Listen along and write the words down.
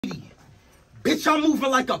Bitch, I'm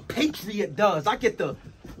moving like a patriot does. I get to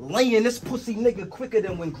laying this pussy nigga quicker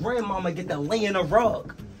than when grandmama get to laying a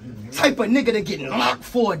rug. Type of nigga to get knocked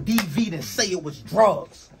for a DV than say it was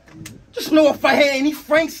drugs. Just know if I had any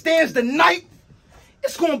Frank stands tonight,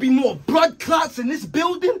 it's gonna be more blood clots in this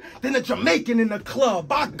building than a Jamaican in the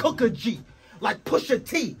club. I cook a G like Pusha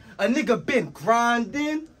T. A nigga been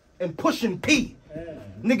grinding and pushing P.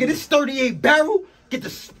 Nigga, this 38 barrel get to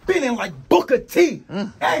spinning like Booker T.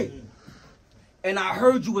 Hey. And I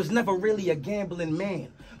heard you was never really a gambling man,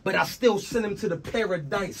 but I still sent him to the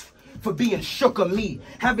paradise for being shook of me.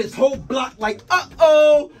 Have his whole block like,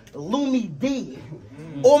 uh-oh, Loomy D.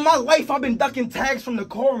 All my life I've been ducking tags from the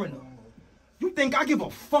coroner. You think I give a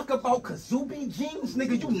fuck about Kazubi jeans?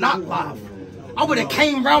 Nigga, you not live. I would've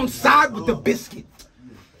came round side with the biscuit.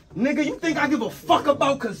 Nigga, you think I give a fuck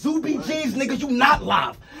about Kazubi jeans? Nigga, you not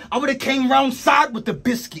live. I would've came round side with the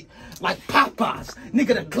biscuit. Like Popeyes.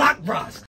 Nigga, the Glock rise.